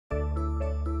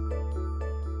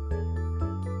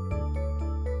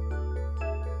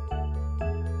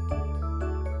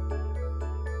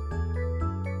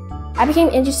I became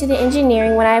interested in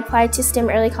engineering when I applied to STEM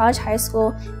early college high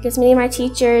school because many of my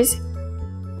teachers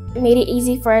made it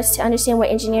easy for us to understand what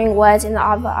engineering was and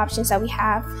all the options that we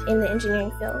have in the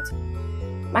engineering field.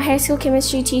 My high school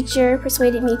chemistry teacher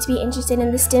persuaded me to be interested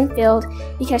in the STEM field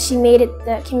because she made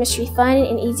the chemistry fun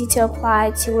and easy to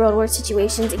apply to real-world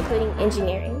situations, including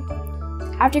engineering.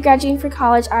 After graduating from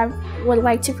college, I would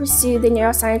like to pursue the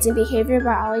neuroscience and behavioral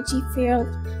biology field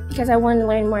because I want to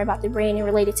learn more about the brain and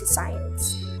relate it to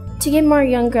science. To get more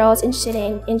young girls interested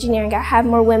in engineering, I have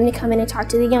more women to come in and talk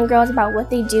to the young girls about what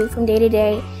they do from day to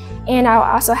day, and I'll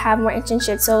also have more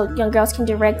internships so young girls can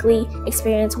directly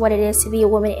experience what it is to be a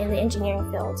woman in the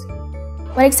engineering field.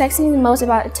 What excites me the most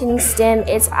about attending STEM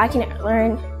is I can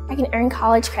earn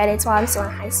college credits while I'm still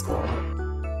in high school.